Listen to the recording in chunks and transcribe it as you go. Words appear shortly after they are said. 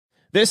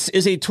This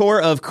is a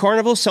tour of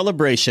Carnival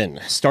Celebration.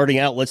 Starting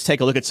out, let's take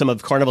a look at some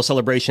of Carnival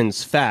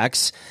Celebration's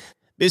facts.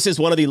 This is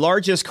one of the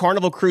largest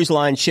Carnival Cruise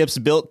Line ships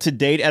built to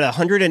date at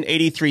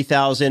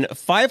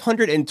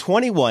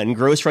 183,521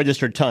 gross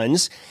registered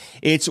tons.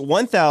 It's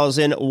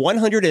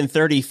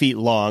 1,130 feet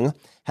long,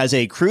 has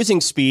a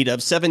cruising speed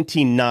of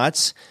 17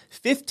 knots,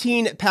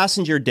 15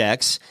 passenger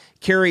decks,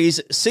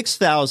 carries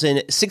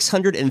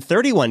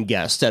 6,631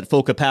 guests at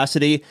full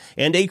capacity,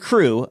 and a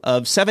crew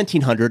of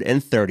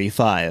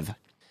 1,735.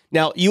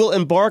 Now, you will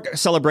embark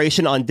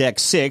Celebration on Deck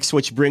 6,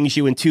 which brings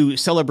you into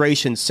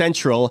Celebration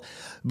Central,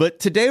 but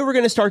today we're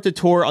going to start the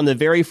tour on the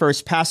very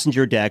first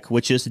passenger deck,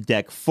 which is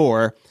Deck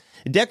 4.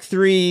 Deck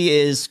 3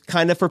 is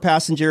kind of for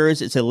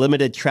passengers. It's a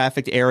limited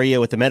trafficked area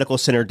with the medical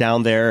center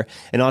down there,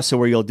 and also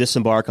where you'll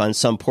disembark on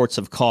some ports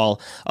of call.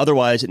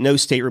 Otherwise, no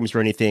staterooms or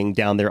anything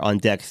down there on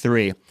Deck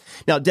 3.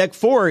 Now, Deck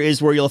 4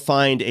 is where you'll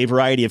find a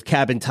variety of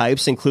cabin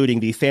types,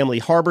 including the family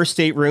harbor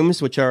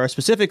staterooms, which are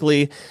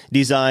specifically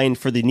designed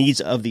for the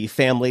needs of the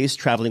families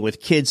traveling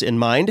with kids in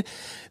mind.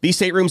 These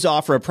staterooms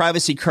offer a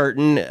privacy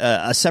curtain,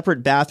 a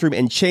separate bathroom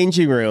and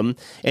changing room,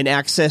 and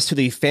access to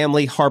the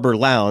family harbor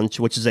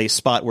lounge, which is a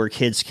spot where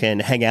kids can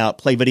hang out,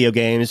 play video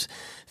games,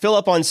 fill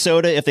up on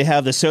soda if they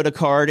have the soda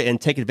card, and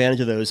take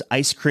advantage of those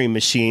ice cream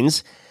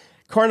machines.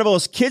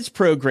 Carnival's kids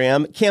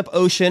program, Camp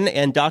Ocean,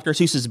 and Dr.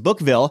 Seuss's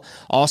Bookville,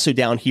 also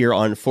down here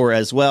on 4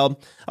 as well.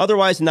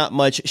 Otherwise, not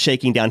much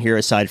shaking down here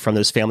aside from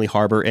those family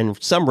harbor and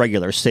some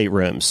regular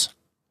staterooms.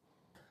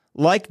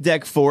 Like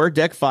Deck 4,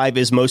 Deck 5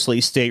 is mostly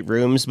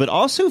staterooms, but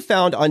also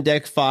found on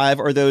Deck 5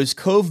 are those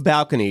cove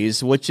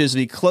balconies, which is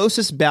the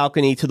closest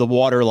balcony to the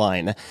water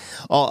line.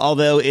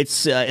 Although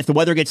it's if the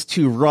weather gets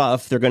too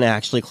rough, they're going to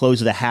actually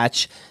close the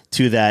hatch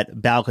to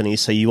that balcony,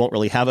 so you won't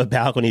really have a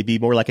balcony. It'd be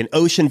more like an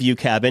ocean view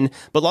cabin.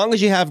 But long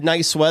as you have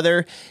nice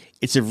weather,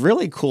 it's a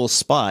really cool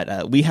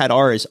spot. We had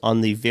ours on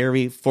the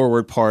very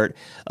forward part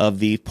of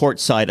the port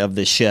side of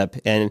the ship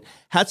and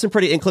had some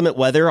pretty inclement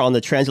weather on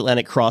the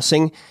transatlantic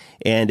crossing.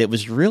 And it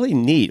was really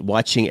neat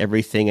watching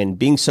everything and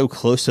being so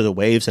close to the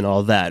waves and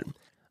all that.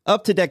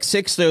 Up to Deck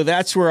 6, though,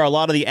 that's where a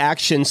lot of the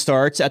action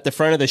starts. At the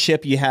front of the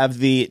ship, you have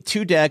the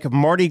 2-deck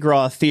Mardi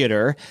Gras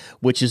Theater,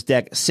 which is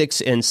Deck 6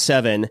 and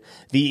 7.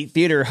 The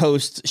theater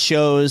hosts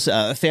shows,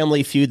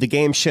 Family Feud, the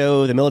game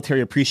show, the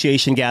military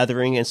appreciation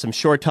gathering, and some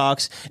short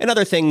talks, and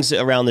other things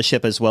around the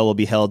ship as well will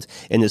be held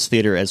in this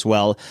theater as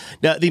well.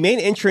 Now, the main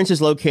entrance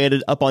is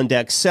located up on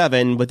Deck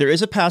 7, but there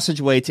is a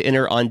passageway to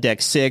enter on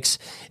Deck 6,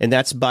 and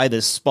that's by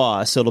the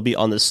spa, so it'll be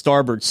on the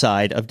starboard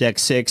side of Deck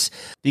 6.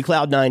 The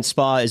Cloud 9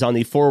 spa is on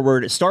the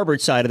forward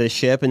starboard side of the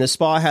ship, and the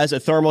spa has a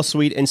thermal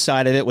suite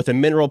inside of it with a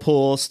mineral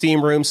pool,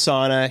 steam room,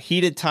 sauna,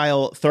 heated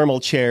tile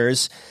thermal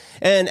chairs.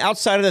 And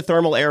outside of the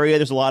thermal area,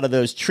 there's a lot of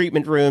those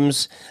treatment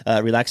rooms,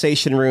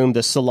 relaxation room,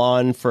 the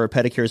salon for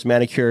pedicures,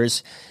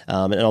 manicures,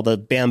 and all the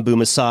bamboo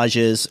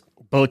massages,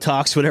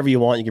 Botox, whatever you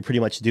want, you can pretty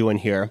much do in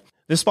here.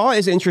 The spa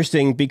is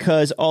interesting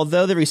because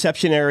although the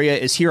reception area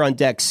is here on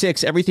Deck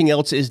 6, everything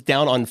else is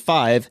down on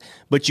 5,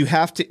 but you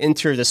have to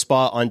enter the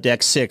spa on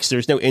Deck 6.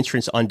 There's no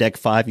entrance on Deck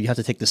 5. You have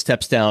to take the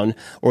steps down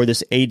or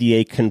this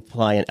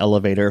ADA-compliant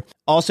elevator.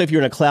 Also, if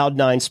you're in a Cloud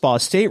 9 spa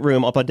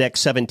stateroom up on Deck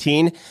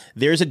 17,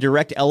 there's a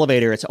direct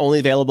elevator. It's only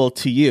available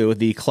to you,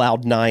 the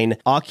Cloud 9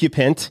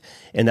 occupant,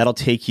 and that'll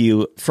take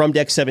you from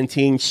Deck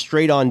 17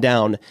 straight on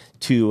down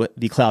to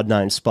the Cloud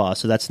 9 spa,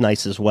 so that's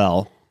nice as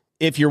well.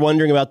 If you're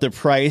wondering about the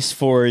price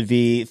for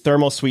the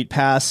thermal suite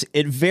pass,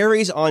 it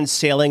varies on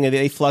sailing and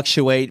they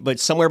fluctuate, but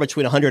somewhere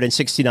between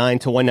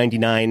 $169 to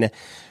 $199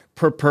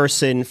 per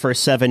person for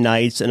 7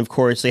 nights. And of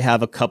course, they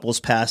have a couples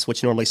pass,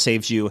 which normally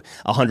saves you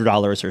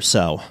 $100 or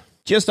so.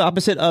 Just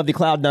opposite of the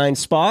Cloud 9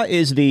 Spa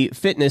is the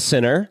Fitness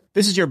Center.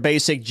 This is your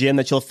basic gym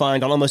that you'll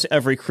find on almost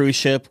every cruise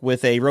ship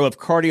with a row of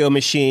cardio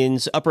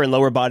machines, upper and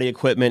lower body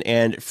equipment,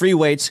 and free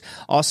weights.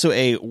 Also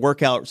a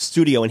workout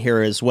studio in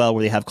here as well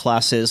where they have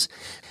classes.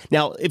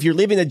 Now, if you're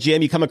leaving the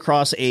gym, you come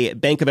across a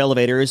bank of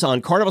elevators.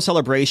 On Carnival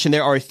Celebration,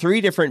 there are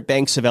 3 different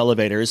banks of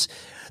elevators.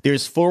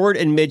 There's forward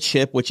and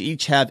midship, which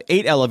each have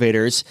 8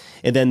 elevators,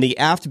 and then the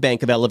aft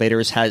bank of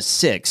elevators has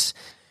 6.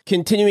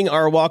 Continuing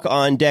our walk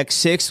on Deck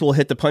 6, we'll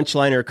hit the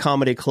Punchliner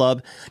Comedy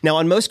Club. Now,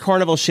 on most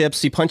Carnival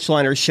ships, the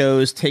Punchliner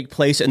shows take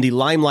place in the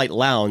Limelight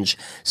Lounge,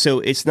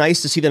 so it's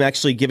nice to see them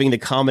actually giving the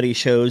comedy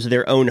shows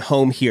their own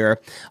home here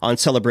on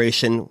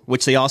Celebration,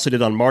 which they also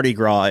did on Mardi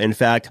Gras. In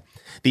fact,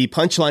 the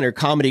Punchliner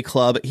Comedy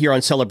Club here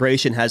on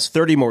Celebration has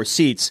 30 more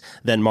seats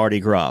than Mardi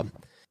Gras.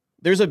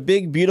 There's a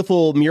big,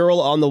 beautiful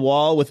mural on the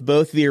wall with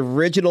both the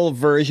original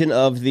version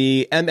of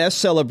the MS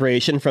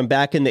Celebration from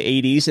back in the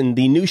 80s and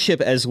the new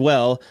ship as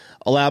well,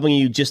 allowing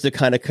you just to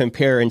kind of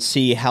compare and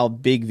see how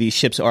big these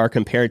ships are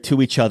compared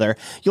to each other.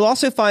 You'll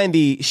also find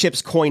the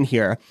ship's coin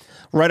here.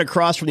 Right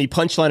across from the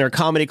Punchliner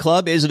Comedy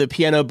Club is the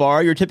piano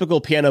bar, your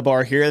typical piano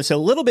bar here. It's a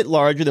little bit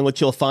larger than what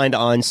you'll find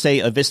on, say,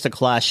 a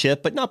Vista-class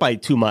ship, but not by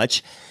too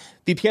much.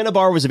 The piano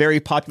bar was a very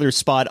popular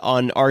spot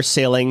on our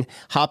sailing,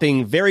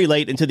 hopping very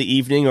late into the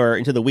evening or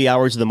into the wee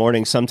hours of the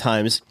morning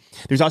sometimes.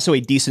 There's also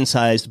a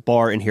decent-sized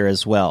bar in here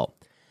as well.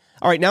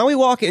 All right, now we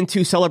walk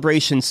into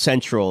Celebration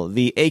Central,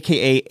 the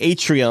aka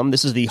atrium.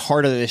 This is the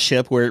heart of the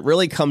ship where it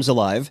really comes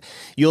alive.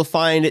 You'll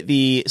find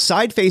the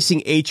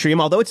side-facing atrium,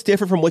 although it's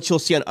different from what you'll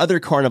see on other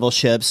Carnival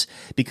ships,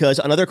 because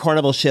on other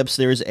Carnival ships,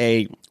 there's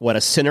a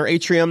center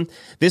atrium.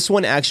 This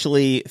one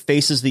actually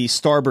faces the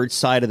starboard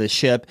side of the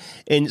ship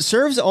and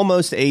serves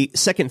almost a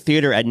second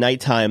theater at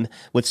nighttime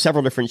with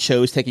several different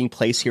shows taking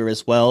place here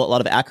as well. A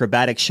lot of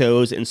acrobatic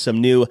shows and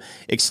some new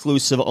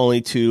exclusive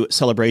only to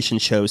Celebration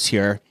shows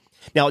here.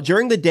 Now,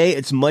 during the day,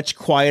 it's much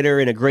quieter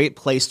and a great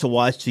place to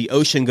watch the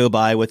ocean go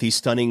by with these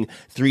stunning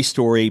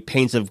 3-story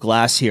panes of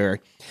glass here.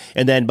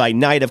 And then by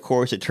night, of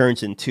course, it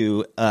turns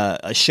into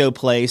a show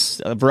place,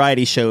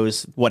 variety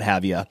shows, what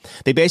have you.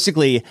 They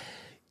basically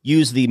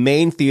use the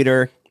main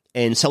theater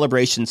and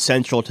Celebration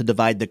Central to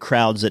divide the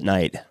crowds at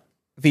night.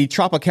 The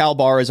Tropical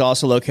Bar is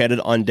also located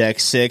on Deck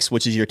 6,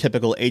 which is your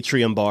typical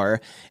atrium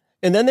bar.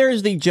 And then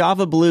there's the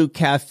Java Blue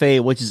Cafe,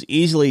 which is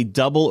easily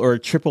double or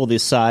triple the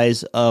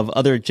size of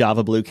other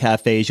Java Blue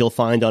cafes you'll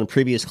find on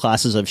previous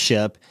classes of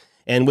ship.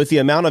 And with the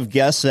amount of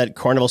guests that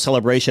Carnival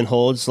Celebration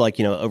holds,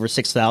 over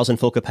 6,000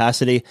 full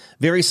capacity,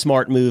 very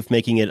smart move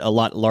making it a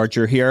lot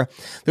larger here.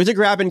 There's a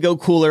grab-and-go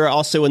cooler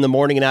also in the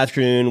morning and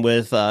afternoon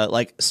with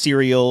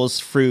cereals,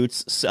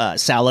 fruits,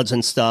 salads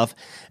and stuff.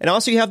 And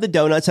also you have the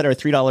donuts that are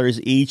 $3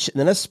 each, and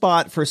then a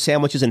spot for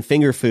sandwiches and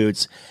finger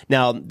foods.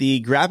 Now,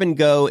 the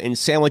grab-and-go and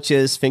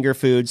sandwiches, finger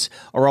foods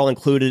are all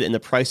included in the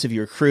price of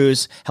your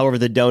cruise. However,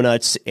 the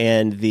donuts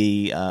and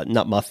the,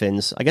 not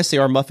muffins, I guess they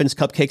are muffins,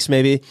 cupcakes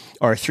maybe,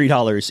 are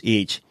 $3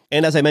 each.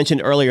 And as I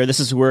mentioned earlier,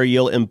 this is where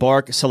you'll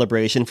embark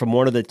Celebration from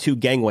one of the 2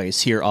 gangways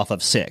here off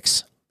of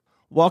 6.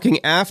 Walking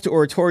aft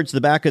or towards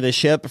the back of the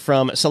ship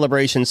from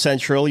Celebration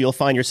Central, you'll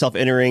find yourself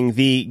entering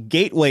the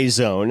Gateway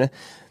Zone.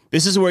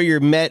 This is where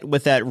you're met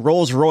with that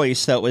Rolls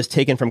Royce that was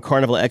taken from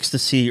Carnival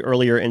Ecstasy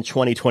earlier in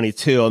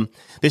 2022.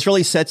 This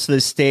really sets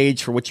the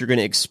stage for what you're going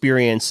to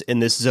experience in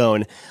this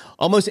zone.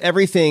 Almost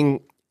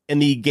everything in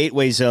the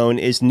Gateway Zone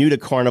is new to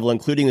Carnival,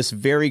 including this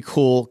very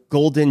cool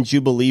Golden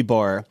Jubilee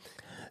bar.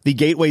 The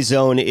Gateway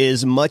Zone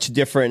is much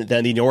different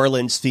than the New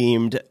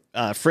Orleans-themed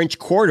French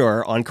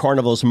Corridor on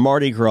Carnival's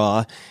Mardi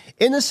Gras.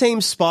 In the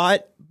same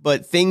spot,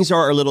 but things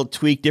are a little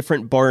tweaked,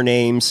 different bar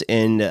names,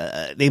 and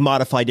they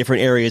modify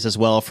different areas as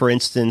well. For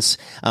instance,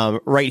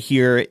 right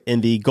here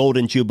in the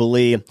Golden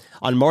Jubilee,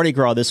 on Mardi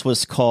Gras, this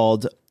was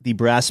called the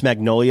Brass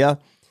Magnolia.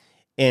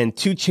 And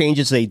 2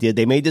 changes they did.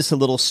 They made this a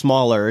little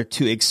smaller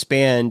to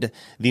expand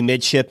the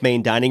midship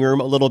main dining room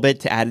a little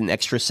bit to add an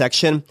extra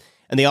section.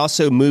 And they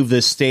also moved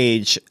the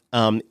stage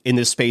in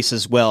this space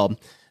as well,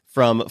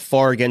 from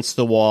far against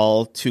the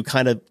wall to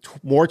kind of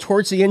more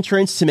towards the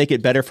entrance to make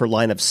it better for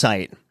line of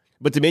sight.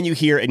 But the menu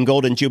here in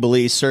Golden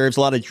Jubilee serves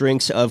a lot of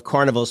drinks of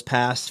Carnival's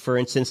past. For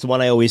instance, the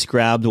one I always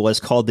grabbed was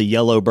called the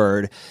Yellow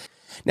Bird.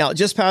 Now,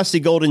 just past the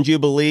Golden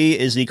Jubilee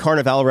is the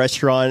Carnival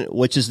restaurant,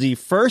 which is the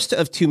first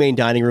of 2 main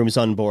dining rooms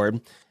on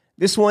board.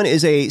 This one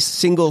is a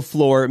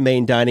single-floor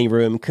main dining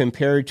room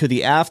compared to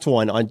the aft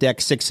one on Deck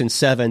 6 and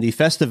 7, the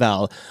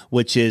Festival,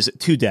 which is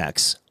 2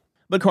 decks.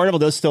 But Carnival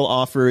does still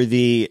offer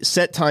the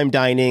set time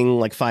dining,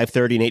 like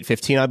 5:30 and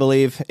 8:15, I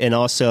believe, and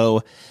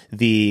also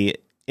the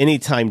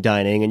anytime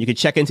dining. And you can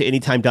check into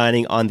anytime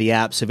dining on the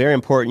app. So very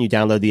important you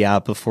download the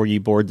app before you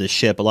board the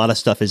ship. A lot of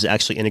stuff is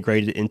actually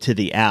integrated into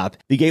the app.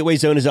 The Gateway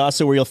Zone is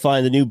also where you'll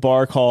find the new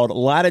bar called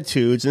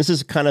Latitudes. And this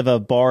is kind of a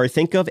bar.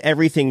 Think of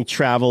everything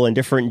travel and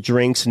different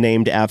drinks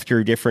named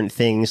after different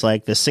things,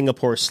 like the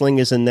Singapore Sling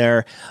is in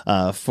there.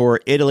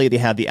 For Italy, they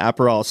have the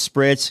Aperol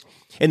Spritz.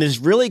 And there's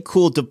really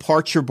cool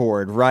departure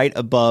board right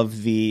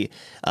above the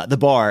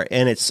bar.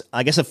 And it's,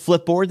 I guess, a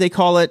flip board, they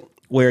call it,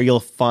 where you'll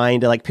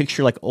find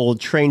picture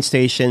old train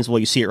stations. Well,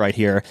 you see it right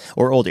here,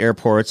 or old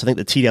airports. I think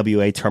the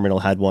TWA terminal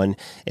had one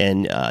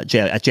and at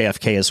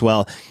JFK as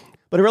well.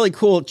 But a really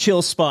cool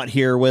chill spot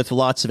here with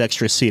lots of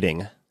extra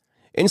seating.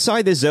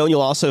 Inside the zone, you'll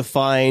also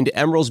find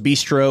Emeril's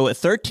Bistro,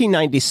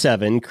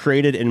 $13.97,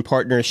 created in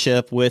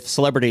partnership with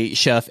celebrity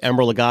chef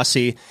Emeril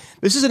Lagasse.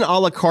 This is an a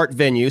la carte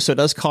venue, so it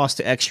does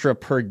cost extra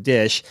per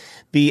dish.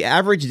 The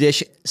average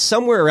dish,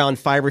 somewhere around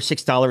 $5 or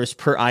 $6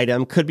 per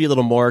item. Could be a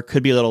little more,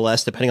 could be a little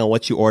less, depending on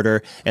what you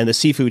order. And the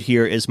seafood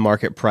here is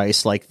market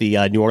price, like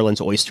the New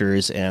Orleans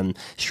oysters and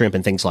shrimp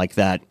and things like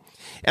that.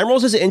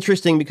 Emeril's is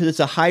interesting because it's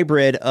a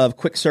hybrid of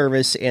quick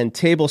service and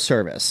table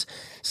service.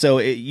 So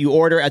you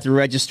order at the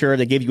register,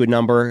 they give you a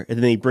number, and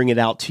then they bring it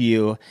out to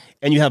you,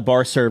 and you have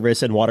bar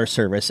service and water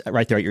service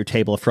right there at your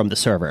table from the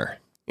server.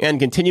 And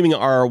continuing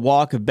our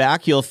walk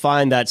back, you'll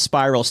find that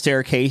spiral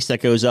staircase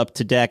that goes up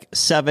to Deck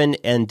 7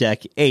 and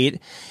Deck 8.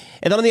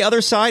 And then on the other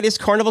side is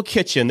Carnival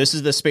Kitchen. This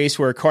is the space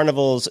where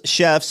Carnival's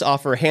chefs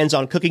offer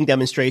hands-on cooking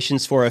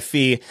demonstrations for a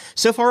fee.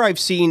 So far, I've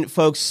seen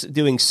folks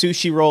doing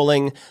sushi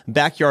rolling,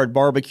 backyard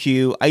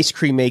barbecue, ice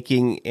cream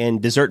making,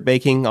 and dessert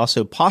baking,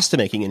 also pasta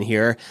making in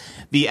here.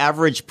 The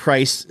average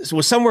price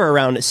was somewhere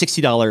around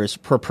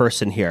 $60 per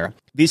person here.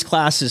 These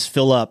classes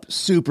fill up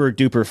super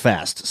duper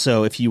fast.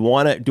 So if you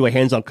want to do a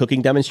hands-on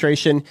cooking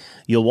demonstration,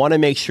 you'll want to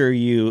make sure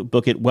you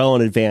book it well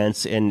in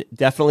advance and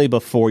definitely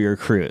before your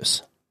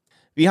cruise.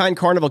 Behind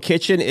Carnival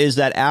Kitchen is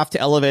that aft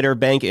elevator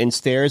bank and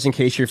stairs in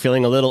case you're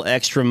feeling a little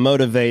extra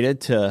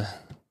motivated to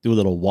do a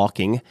little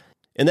walking.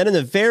 And then in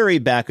the very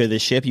back of the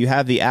ship, you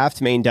have the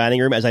aft main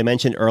dining room. As I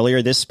mentioned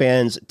earlier, this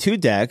spans 2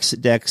 decks,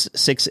 decks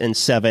 6 and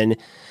 7.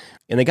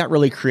 And they got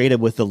really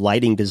creative with the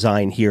lighting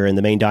design here in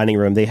the main dining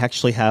room. They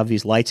actually have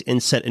these lights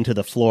inset into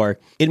the floor.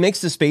 It makes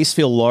the space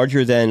feel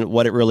larger than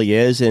what it really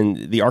is,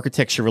 and the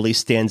architecture really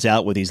stands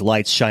out with these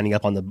lights shining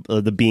up on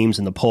the beams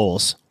and the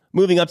poles.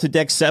 Moving up to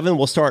Deck 7,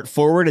 we'll start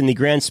forward in the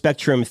Grand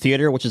Spectrum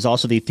Theater, which is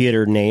also the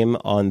theater name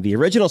on the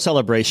original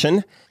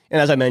Celebration. And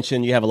as I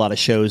mentioned, you have a lot of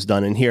shows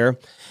done in here.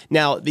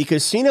 Now, the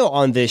casino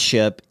on this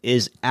ship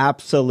is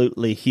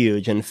absolutely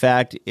huge. In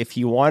fact, if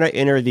you want to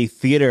enter the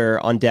theater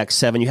on Deck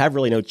 7, you have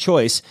really no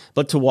choice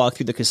but to walk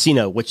through the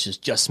casino, which is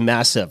just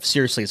massive.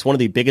 Seriously, it's one of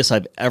the biggest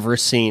I've ever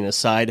seen,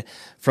 aside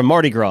from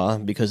Mardi Gras,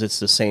 because it's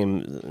the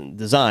same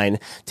design,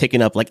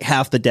 taking up like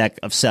half the deck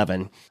of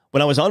 7.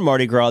 When I was on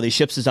Mardi Gras, the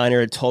ship's designer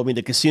had told me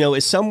the casino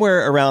is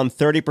somewhere around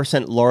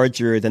 30%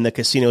 larger than the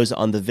casinos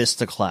on the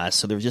Vista class,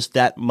 so they're just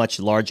that much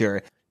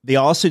larger. They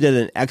also did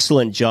an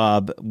excellent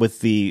job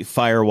with the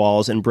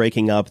firewalls and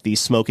breaking up the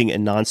smoking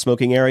and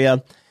non-smoking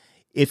area.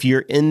 If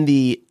you're in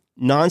the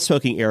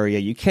non-smoking area,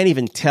 you can't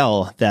even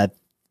tell that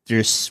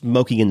there's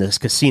smoking in this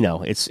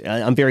casino.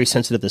 I'm very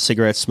sensitive to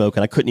cigarette smoke,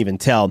 and I couldn't even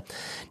tell.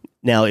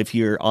 Now, if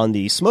you're on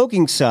the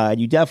smoking side,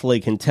 you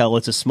definitely can tell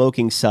it's a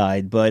smoking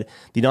side, but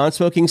the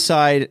non-smoking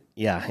side,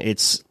 yeah,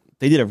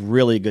 they did a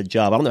really good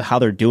job. I don't know how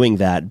they're doing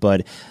that,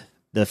 but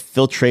the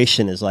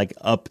filtration is like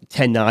up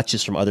 10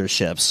 notches from other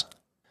ships.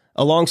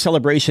 Along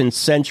Celebration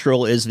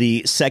Central is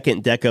the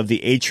second deck of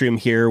the atrium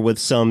here, with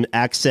some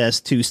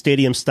access to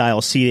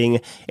stadium-style seating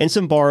and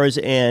some bars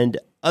and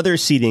other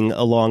seating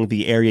along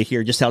the area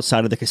here just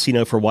outside of the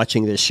casino for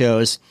watching the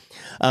shows.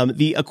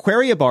 The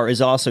Aquaria Bar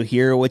is also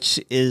here, which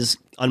is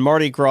on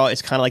Mardi Gras.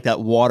 It's kind of like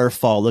that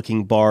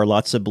waterfall-looking bar,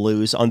 lots of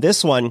blues. On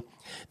this one,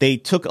 they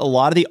took a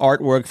lot of the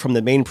artwork from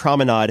the main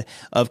promenade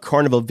of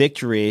Carnival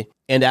Victory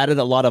and added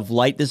a lot of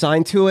light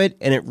design to it,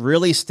 and it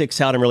really sticks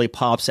out and really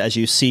pops as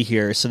you see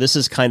here. So this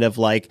is kind of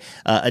like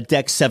a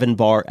Deck 7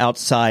 bar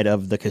outside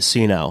of the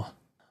casino.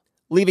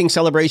 Leaving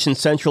Celebration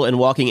Central and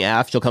walking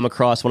aft, you'll come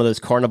across one of those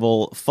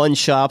Carnival fun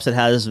shops that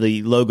has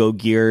the logo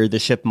gear, the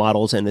ship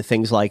models, and the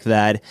things like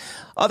that.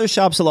 Other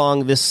shops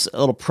along this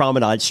little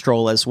promenade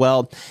stroll as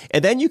well.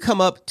 And then you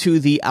come up to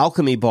the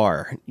Alchemy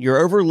Bar. You're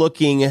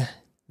overlooking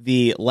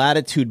the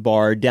Latitude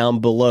Bar down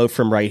below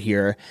from right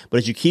here. But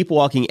as you keep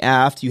walking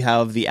aft, you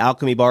have the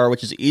Alchemy Bar,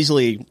 which is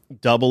easily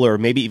double or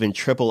maybe even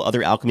triple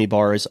other Alchemy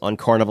Bars on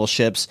Carnival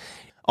ships.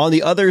 On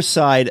the other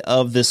side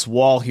of this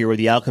wall here where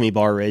the Alchemy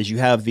Bar is, you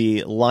have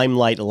the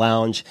Limelight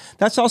Lounge.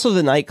 That's also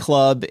the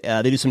nightclub.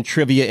 They do some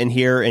trivia in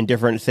here and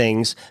different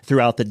things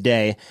throughout the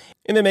day.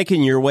 And then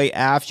making your way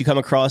aft, you come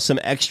across some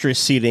extra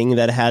seating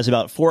that has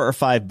about 4 or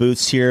 5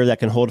 booths here that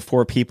can hold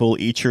 4 people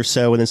each or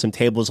so, and then some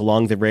tables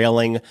along the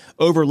railing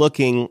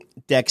overlooking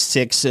Deck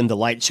 6 and the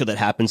light show that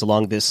happens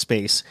along this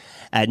space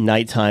at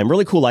nighttime.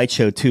 Really cool light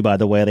show, too, by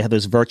the way. They have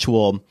those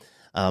virtual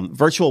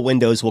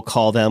windows, we'll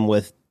call them,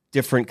 with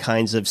different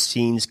kinds of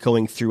scenes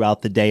going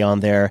throughout the day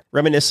on there,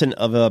 reminiscent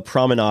of a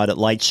promenade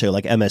light show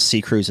like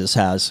MSC Cruises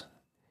has.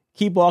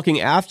 Keep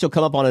walking aft, you'll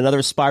come up on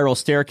another spiral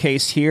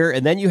staircase here,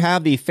 and then you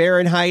have the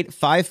Fahrenheit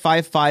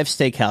 555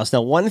 Steakhouse.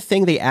 Now, one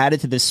thing they added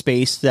to this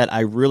space that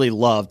I really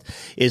loved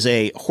is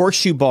a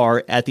horseshoe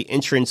bar at the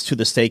entrance to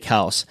the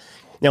steakhouse.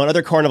 Now, on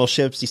other Carnival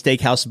ships, the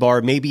steakhouse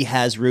bar maybe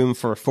has room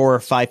for 4 or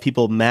 5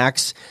 people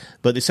max,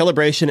 but the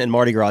Celebration and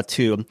Mardi Gras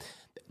too,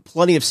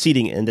 plenty of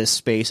seating in this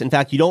space. In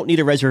fact, you don't need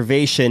a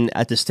reservation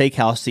at the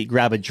steakhouse to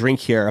grab a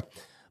drink here.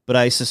 But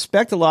I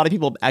suspect a lot of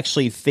people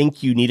actually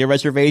think you need a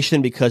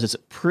reservation because it's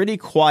pretty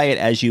quiet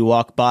as you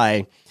walk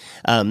by.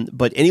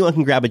 But anyone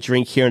can grab a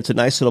drink here. And it's a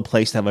nice little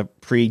place to have a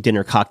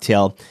pre-dinner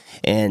cocktail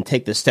and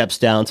take the steps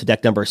down to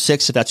deck number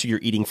 6 if that's what you're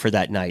eating for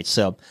that night.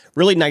 So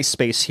really nice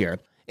space here.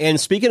 And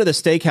speaking of the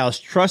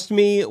steakhouse, trust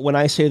me when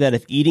I say that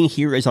if eating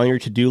here is on your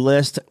to-do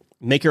list,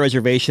 make a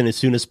reservation as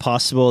soon as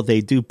possible.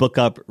 They do book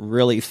up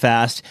really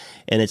fast,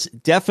 and it's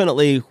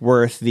definitely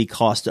worth the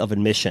cost of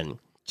admission.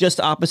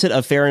 Just opposite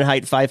of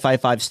Fahrenheit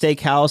 555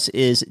 Steakhouse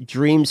is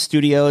Dream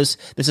Studios.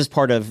 This is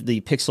part of the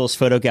Pixels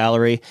photo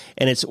gallery,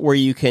 and it's where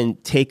you can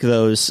take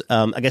those,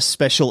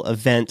 special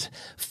event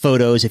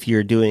photos. If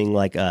you're doing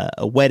like a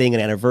wedding,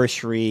 an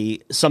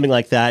anniversary, something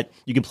like that,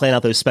 you can plan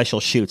out those special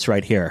shoots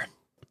right here.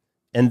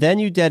 And then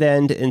you dead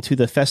end into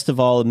the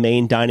Festival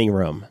main dining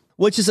room,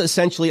 which is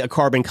essentially a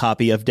carbon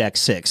copy of Deck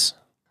 6.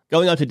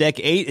 Going on to Deck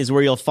 8 is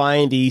where you'll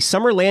find the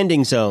Summer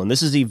Landing Zone.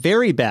 This is the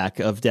very back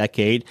of Deck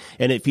 8,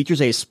 and it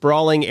features a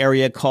sprawling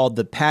area called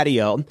the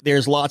patio.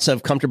 There's lots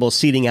of comfortable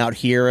seating out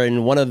here,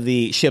 and one of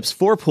the ship's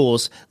 4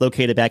 pools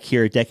located back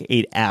here at Deck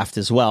 8 aft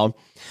as well.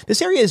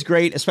 This area is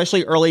great,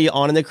 especially early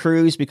on in the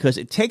cruise, because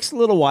it takes a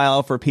little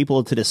while for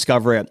people to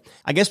discover it.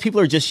 I guess people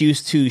are just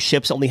used to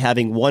ships only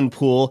having 1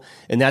 pool,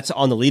 and that's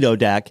on the Lido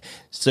deck,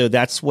 so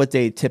that's what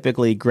they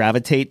typically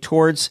gravitate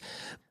towards,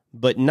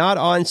 but not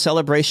on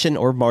Celebration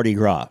or Mardi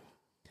Gras.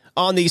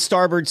 On the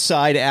starboard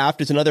side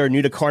aft is another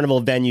new to Carnival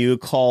venue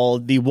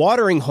called the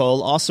Watering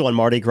Hole, also on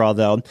Mardi Gras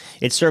though.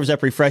 It serves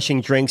up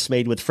refreshing drinks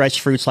made with fresh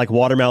fruits like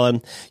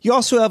watermelon. You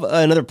also have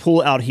another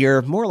pool out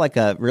here, more like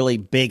a really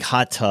big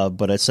hot tub,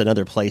 but it's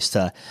another place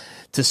to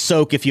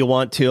soak if you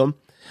want to.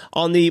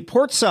 On the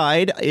port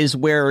side is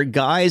where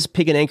Guy's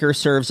Pig and Anchor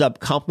serves up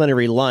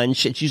complimentary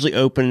lunch. It's usually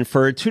open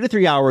for 2 to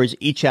 3 hours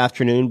each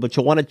afternoon, but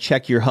you'll want to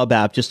check your hub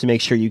app just to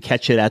make sure you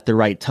catch it at the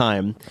right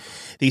time.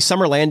 The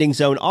summer landing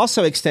zone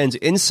also extends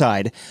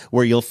inside,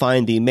 where you'll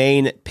find the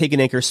main Pig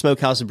and Anchor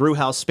Smokehouse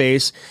Brewhouse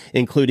space,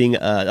 including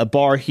a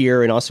bar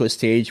here and also a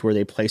stage where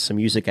they play some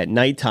music at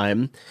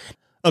nighttime.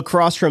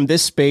 Across from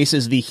this space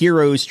is the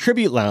Heroes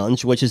Tribute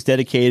Lounge, which is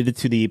dedicated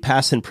to the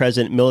past and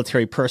present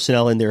military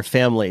personnel and their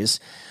families.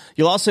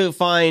 You'll also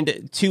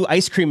find 2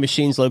 ice cream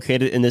machines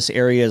located in this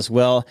area as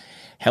well.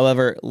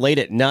 However, late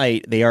at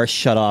night, they are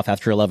shut off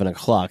after 11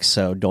 o'clock,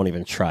 so don't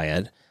even try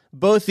it.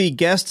 Both the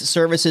guest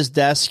services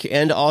desk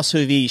and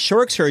also the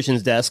shore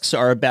excursions desks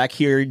are back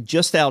here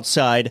just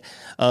outside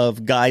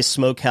of Guy's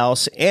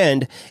Smokehouse,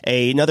 and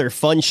another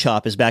fun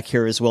shop is back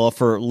here as well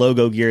for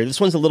logo gear. This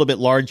one's a little bit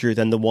larger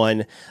than the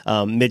one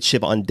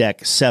midship on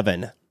deck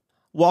 7.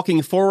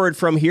 Walking forward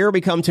from here,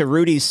 we come to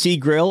Rudy's Sea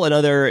Grill,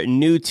 another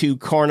new to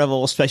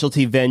Carnival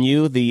specialty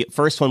venue. The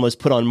first one was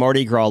put on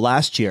Mardi Gras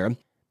last year.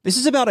 This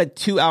is about a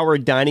 2-hour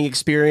dining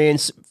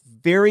experience.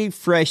 Very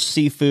fresh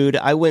seafood.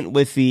 I went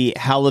with the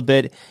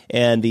halibut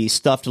and the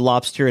stuffed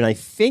lobster, and I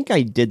think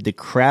I did the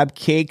crab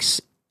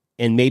cakes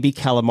and maybe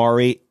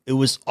calamari. It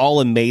was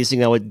all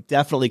amazing. I would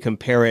definitely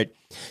compare it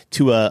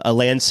to a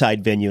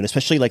landside venue, and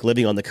especially like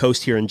living on the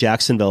coast here in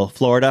Jacksonville,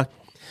 Florida.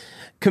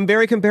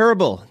 Very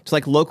comparable. It's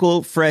like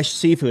local fresh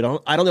seafood.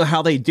 I don't know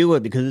how they do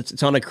it because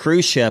it's on a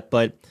cruise ship,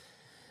 but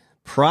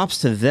props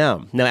to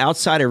them. Now,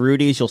 outside of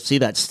Rudy's, you'll see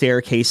that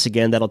staircase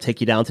again. That'll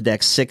take you down to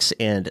decks 6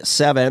 and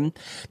 7.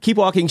 Keep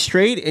walking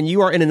straight, and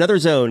you are in another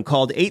zone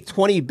called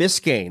 820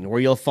 Biscayne,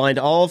 where you'll find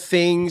all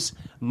things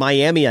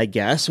Miami, I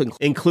guess,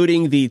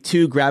 including the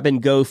 2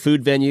 grab-and-go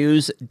food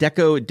venues,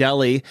 Deco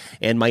Deli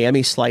and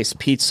Miami Slice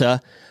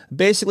Pizza.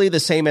 Basically the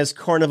same as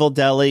Carnival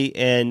Deli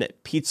and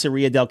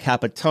Pizzeria del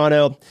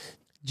Capitano,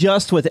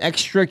 just with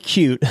extra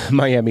cute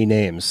Miami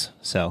names.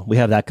 So we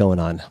have that going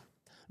on.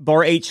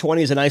 Bar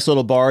 820 is a nice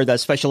little bar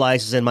that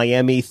specializes in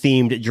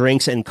Miami-themed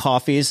drinks and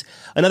coffees.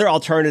 Another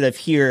alternative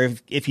here,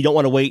 if you don't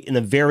want to wait in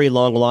a very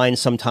long line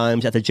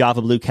sometimes at the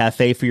Java Blue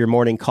Cafe for your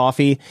morning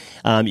coffee,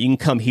 you can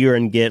come here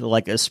and get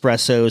like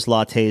espressos,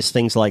 lattes,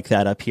 things like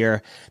that up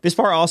here. This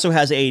bar also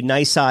has a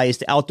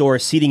nice-sized outdoor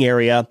seating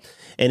area,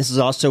 and this is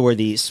also where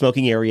the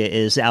smoking area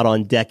is out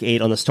on deck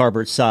 8 on the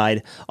starboard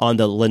side on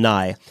the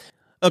lanai.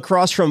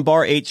 Across from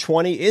Bar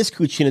 820 is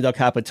Cucina del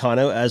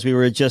Capitano, as we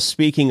were just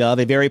speaking of,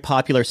 a very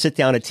popular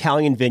sit-down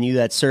Italian venue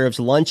that serves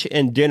lunch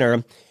and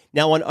dinner.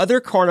 Now, on other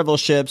Carnival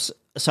ships,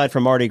 aside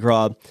from Mardi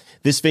Gras,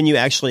 this venue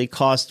actually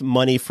costs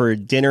money for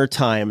dinner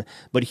time,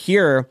 but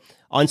here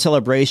on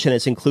Celebration,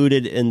 it's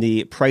included in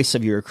the price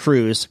of your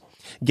cruise.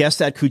 Guests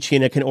at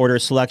Cucina can order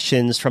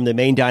selections from the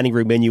main dining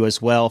room menu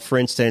as well. For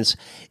instance,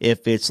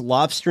 if it's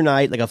lobster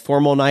night, like a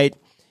formal night,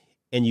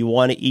 and you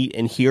want to eat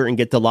in here and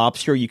get the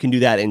lobster, you can do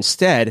that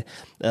instead,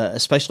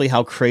 especially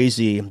how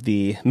crazy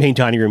the main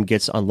dining room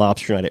gets on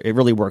lobster night. It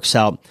really works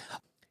out.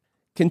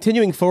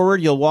 Continuing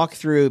forward, you'll walk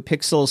through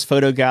Pixel's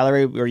photo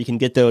gallery where you can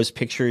get those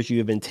pictures you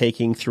have been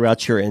taking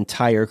throughout your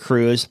entire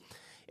cruise.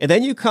 And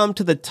then you come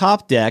to the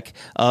top deck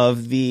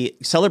of the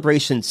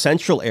Celebration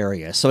Central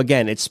area. So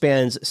again, it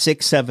spans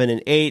 6, 7,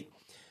 and 8.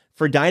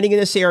 For dining in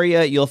this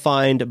area, you'll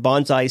find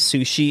bonsai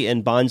sushi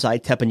and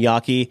bonsai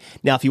teppanyaki.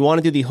 Now, if you want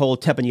to do the whole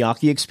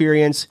teppanyaki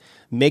experience,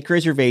 make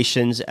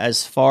reservations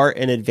as far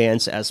in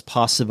advance as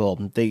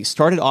possible. They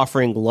started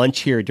offering lunch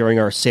here during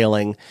our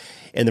sailing,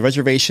 and the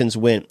reservations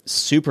went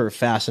super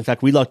fast. In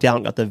fact, we lucked out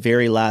and got the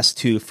very last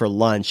 2 for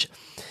lunch.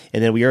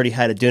 And then we already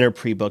had a dinner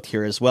pre-booked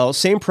here as well.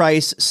 Same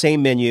price,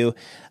 same menu,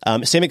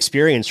 same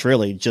experience,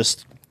 really.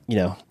 Just,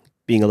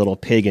 being a little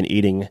pig and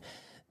eating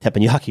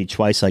teppanyaki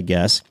twice, I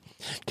guess.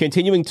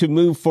 Continuing to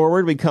move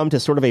forward, we come to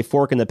sort of a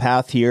fork in the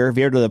path here.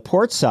 Veer to the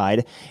port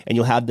side, and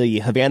you'll have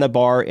the Havana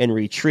Bar and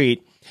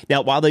Retreat.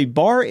 Now, while the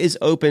bar is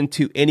open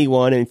to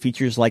anyone and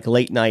features like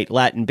late-night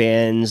Latin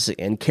bands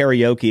and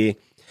karaoke,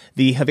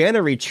 the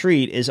Havana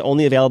Retreat is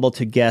only available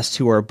to guests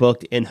who are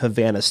booked in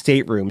Havana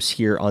staterooms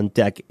here on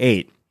Deck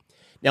 8.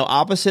 Now,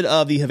 opposite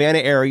of the Havana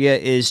area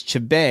is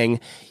Chibang,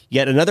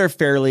 yet another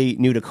fairly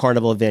new to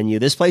Carnival venue.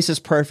 This place is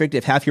perfect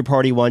if half your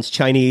party wants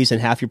Chinese and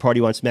half your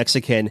party wants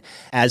Mexican,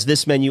 as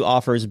this menu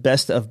offers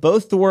best of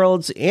both the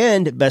worlds,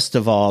 and best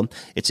of all,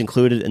 it's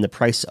included in the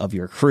price of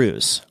your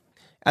cruise.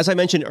 As I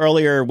mentioned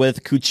earlier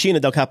with Cucina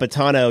del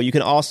Capitano, you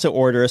can also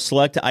order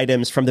select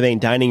items from the main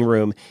dining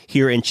room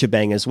here in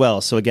Chibang as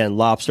well. So again,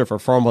 lobster for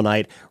formal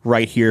night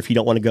right here if you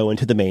don't want to go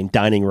into the main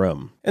dining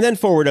room. And then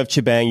forward of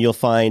Chibang, you'll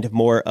find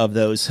more of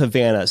those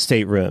Havana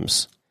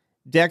staterooms.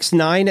 Decks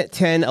 9,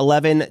 10,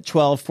 11,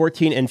 12,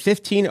 14, and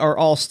 15 are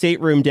all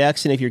stateroom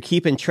decks, and if you're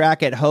keeping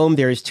track at home,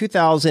 there's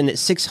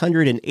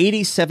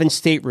 2,687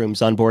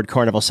 staterooms on board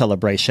Carnival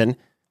Celebration.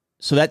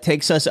 So that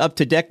takes us up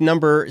to deck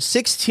number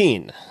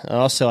 16.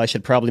 Also, I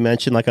should probably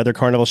mention, like other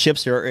Carnival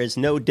ships, there is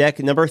no deck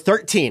number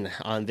 13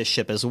 on this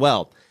ship as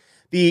well.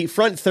 The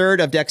front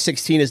third of deck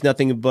 16 is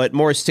nothing but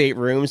more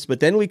staterooms, but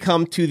then we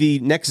come to the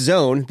next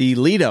zone, the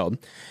Lido.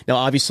 Now,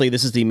 obviously,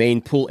 this is the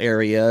main pool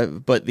area,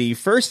 but the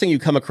first thing you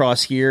come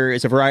across here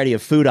is a variety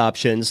of food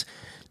options.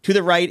 To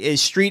the right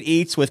is Street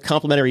Eats with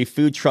complimentary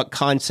food truck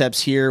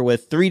concepts here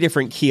with 3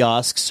 different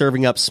kiosks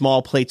serving up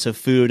small plates of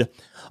food.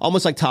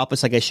 Almost like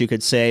tapas, I guess you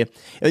could say. And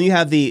then you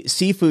have the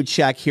Seafood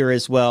Shack here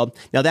as well.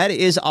 Now, that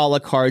is a la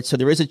carte, so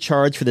there is a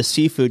charge for the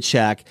Seafood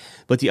Shack,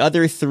 but the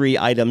other 3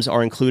 items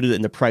are included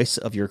in the price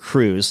of your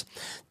cruise.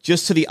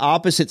 Just to the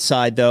opposite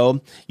side, though,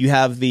 you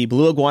have the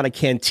Blue Iguana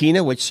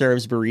Cantina, which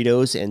serves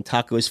burritos and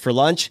tacos for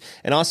lunch,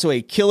 and also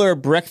a killer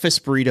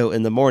breakfast burrito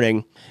in the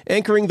morning.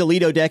 Anchoring the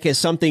Lido deck is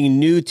something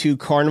new to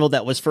Carnival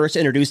that was first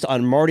introduced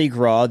on Mardi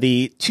Gras,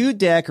 the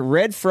 2-deck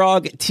Red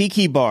Frog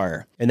Tiki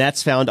Bar. And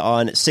that's found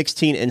on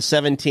 16 and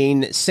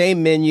 17.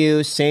 Same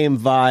menu, same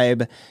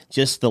vibe,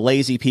 just the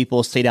lazy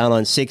people stay down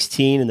on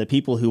 16, and the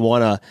people who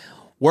want to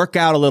work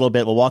out a little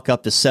bit, we'll walk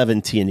up to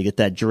 17 to get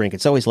that drink.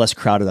 It's always less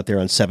crowded up there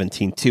on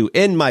 17 too,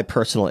 in my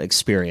personal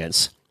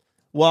experience.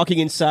 Walking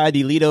inside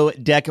the Lido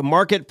Deck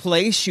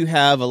Marketplace, you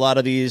have a lot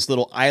of these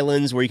little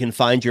islands where you can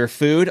find your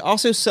food.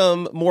 Also,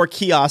 some more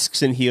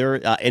kiosks in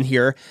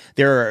here.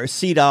 There are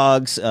Sea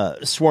Dogs,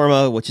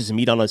 Shawarma, which is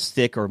meat on a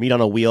stick or meat on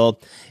a wheel,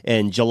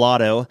 and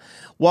gelato.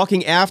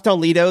 Walking aft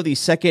on Lido, the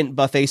second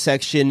buffet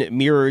section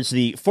mirrors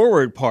the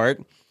forward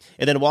part.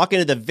 And then walking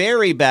to the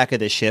very back of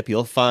the ship,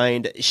 you'll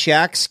find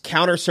Shaq's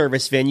counter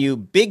service venue,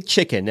 Big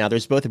Chicken. Now,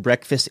 there's both a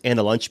breakfast and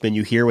a lunch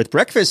menu here, with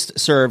breakfast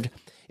served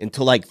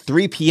until like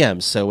 3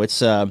 p.m. So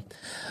it's a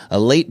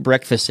late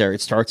breakfast there. It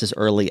starts as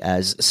early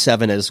as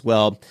 7 as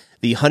well.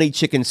 The honey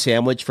chicken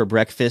sandwich for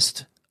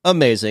breakfast,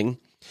 amazing.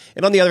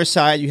 And on the other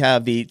side, you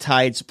have the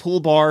Tides pool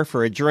bar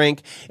for a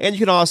drink. And you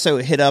can also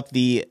hit up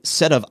the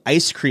set of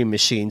ice cream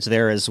machines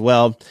there as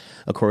well.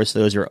 Of course,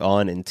 those are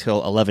on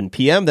until 11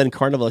 p.m. Then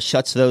Carnival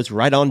shuts those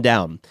right on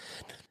down.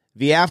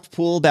 The aft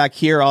pool back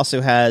here also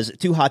has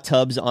 2 hot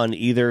tubs on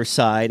either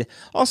side.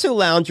 Also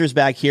loungers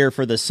back here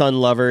for the sun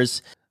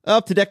lovers.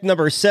 Up to deck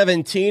number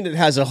 17, it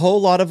has a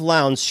whole lot of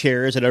lounge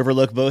chairs that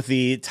overlook both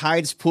the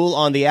Tides pool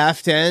on the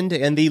aft end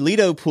and the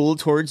Lido pool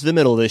towards the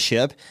middle of the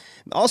ship.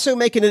 Also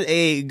making it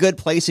a good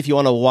place if you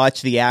want to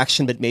watch the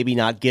action, but maybe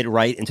not get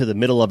right into the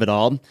middle of it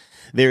all.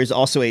 There's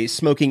also a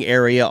smoking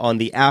area on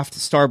the aft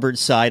starboard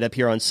side up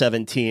here on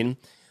 17.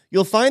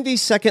 You'll find the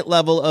second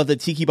level of the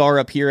Tiki Bar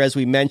up here, as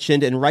we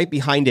mentioned, and right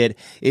behind it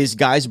is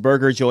Guy's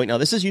Burger Joint. Now,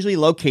 this is usually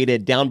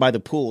located down by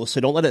the pool,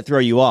 so don't let it throw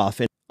you off.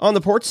 And on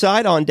the port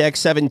side, on deck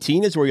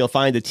 17, is where you'll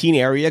find the teen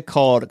area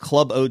called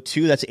Club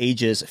O2. That's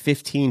ages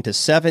 15 to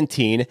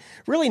 17.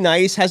 Really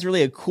nice, has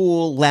really a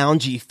cool,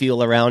 loungy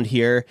feel around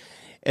here.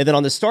 And then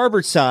on the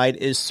starboard side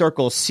is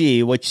Circle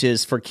C, which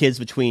is for kids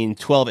between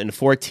 12 and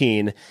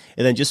 14.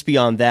 And then just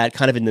beyond that,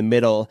 kind of in the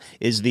middle,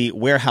 is the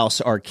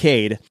Warehouse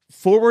Arcade.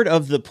 Forward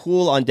of the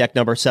pool on deck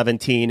number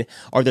 17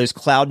 are those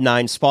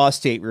Cloud9 spa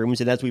staterooms.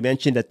 And as we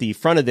mentioned at the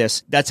front of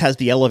this, that has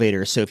the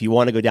elevator. So if you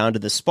want to go down to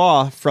the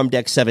spa from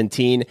deck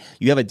 17,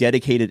 you have a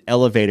dedicated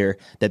elevator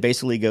that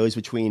basically goes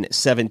between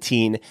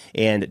 17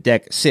 and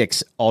deck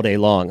 6 all day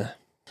long.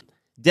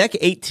 Deck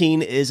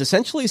 18 is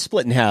essentially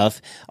split in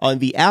half. On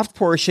the aft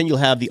portion, you'll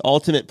have the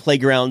ultimate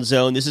playground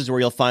zone. This is where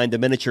you'll find the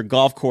miniature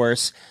golf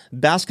course,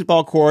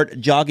 basketball court,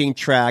 jogging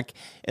track,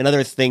 and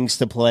other things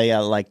to play,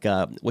 like,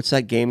 what's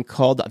that game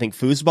called? I think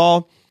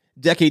foosball.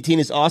 Deck 18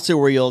 is also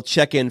where you'll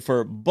check in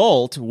for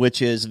Bolt,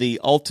 which is the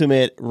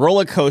ultimate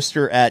roller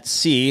coaster at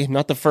sea.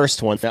 Not the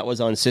first one. That was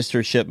on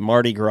sister ship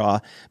Mardi Gras,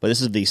 but this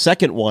is the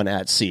second one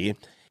at sea.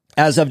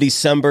 As of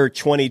December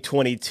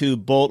 2022,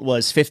 Bolt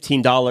was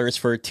 $15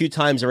 for 2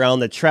 times around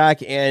the track,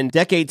 and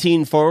Deck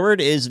 18 forward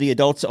is the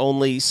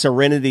adults-only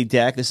Serenity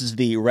deck. This is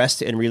the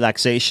rest and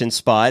relaxation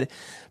spot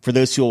for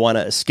those who want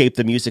to escape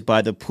the music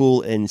by the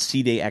pool and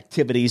sea-day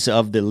activities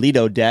of the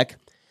Lido deck.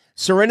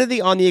 Serenity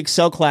on the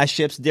Excel class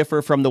ships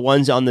differ from the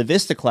ones on the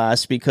Vista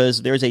class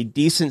because there's a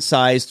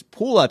decent-sized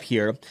pool up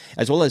here,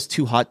 as well as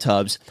 2 hot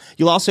tubs.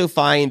 You'll also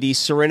find the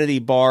Serenity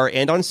Bar,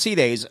 and on sea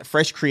days,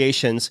 Fresh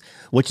Creations,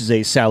 which is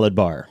a salad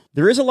bar.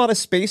 There is a lot of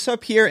space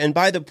up here, and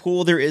by the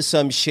pool there is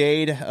some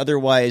shade.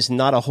 Otherwise,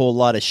 not a whole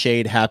lot of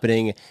shade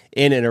happening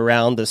in and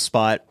around the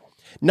spot.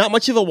 Not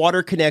much of a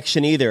water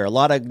connection either. A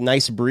lot of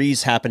nice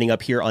breeze happening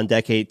up here on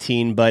deck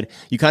 18, but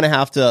you kind of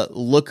have to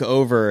look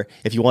over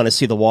if you want to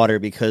see the water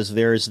because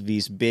there's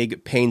these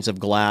big panes of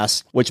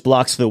glass which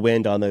blocks the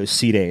wind on those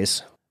sea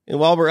days. And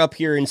while we're up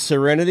here in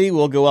Serenity,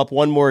 we'll go up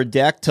one more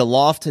deck to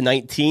Loft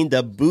 19,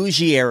 the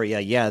bougie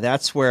area. Yeah,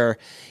 that's where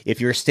if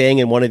you're staying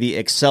in one of the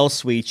Excel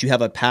suites, you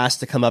have a pass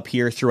to come up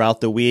here throughout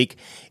the week.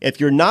 If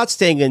you're not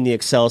staying in the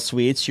Excel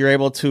suites, you're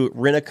able to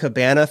rent a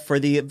cabana for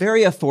the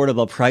very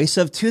affordable price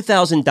of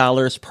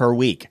 $2,000 per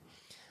week.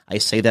 I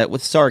say that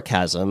with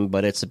sarcasm,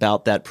 but it's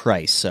about that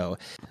price.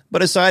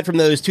 But aside from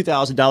those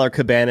 $2,000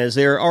 cabanas,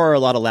 there are a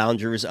lot of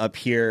loungers up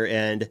here,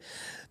 and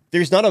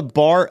There's not a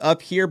bar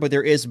up here, but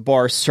there is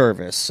bar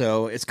service.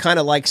 So it's kind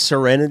of like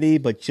Serenity,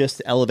 but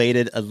just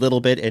elevated a little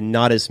bit and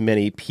not as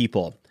many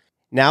people.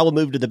 Now we'll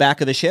move to the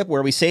back of the ship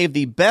where we save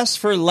the best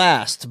for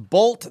last,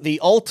 Bolt, the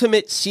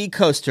ultimate sea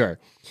coaster.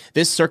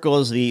 This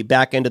circles the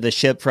back end of the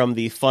ship from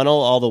the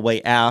funnel all the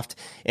way aft.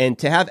 And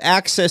to have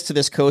access to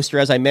this coaster,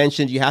 as I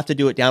mentioned, you have to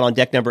do it down on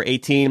deck number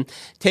 18.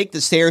 Take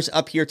the stairs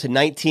up here to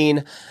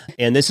 19,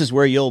 and this is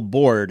where you'll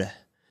board.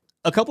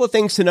 A couple of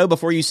things to know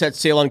before you set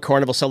sail on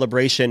Carnival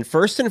Celebration.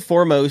 First and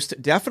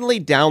foremost, definitely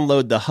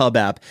download the Hub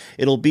app.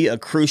 It'll be a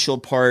crucial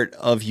part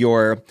of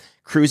your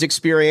cruise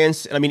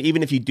experience. I mean,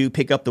 even if you do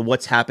pick up the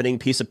What's Happening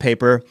piece of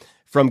paper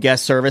from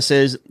guest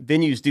services,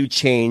 venues do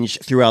change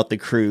throughout the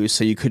cruise,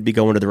 so you could be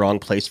going to the wrong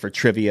place for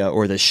trivia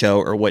or the show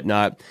or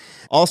whatnot.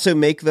 Also,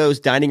 make those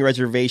dining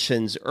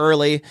reservations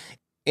early.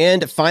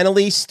 And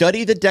finally,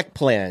 study the deck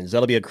plans.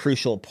 That'll be a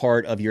crucial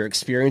part of your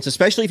experience,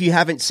 especially if you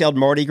haven't sailed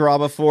Mardi Gras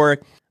before.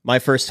 My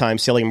first time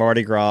sailing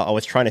Mardi Gras, I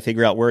was trying to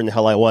figure out where in the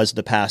hell I was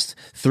the past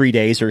 3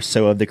 days or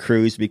so of the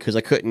cruise because I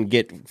couldn't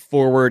get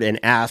forward and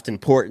aft and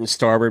port and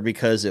starboard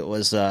because it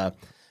was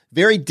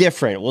very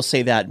different. We'll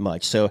say that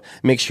much. So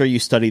make sure you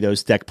study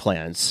those deck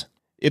plans.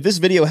 If this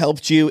video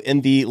helped you in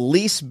the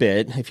least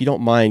bit, if you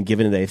don't mind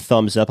giving it a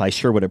thumbs up, I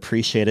sure would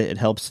appreciate it. It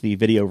helps the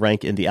video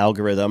rank in the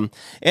algorithm.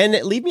 And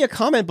leave me a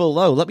comment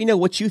below. Let me know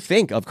what you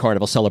think of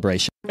Carnival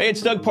Celebration. Hey,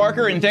 it's Doug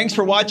Parker, and thanks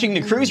for watching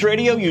the Cruise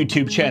Radio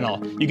YouTube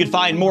channel. You can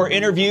find more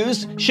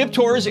interviews, ship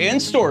tours,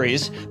 and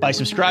stories by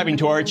subscribing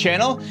to our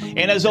channel.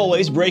 And as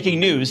always,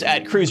 breaking news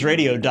at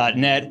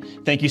cruiseradio.net.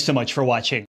 Thank you so much for watching.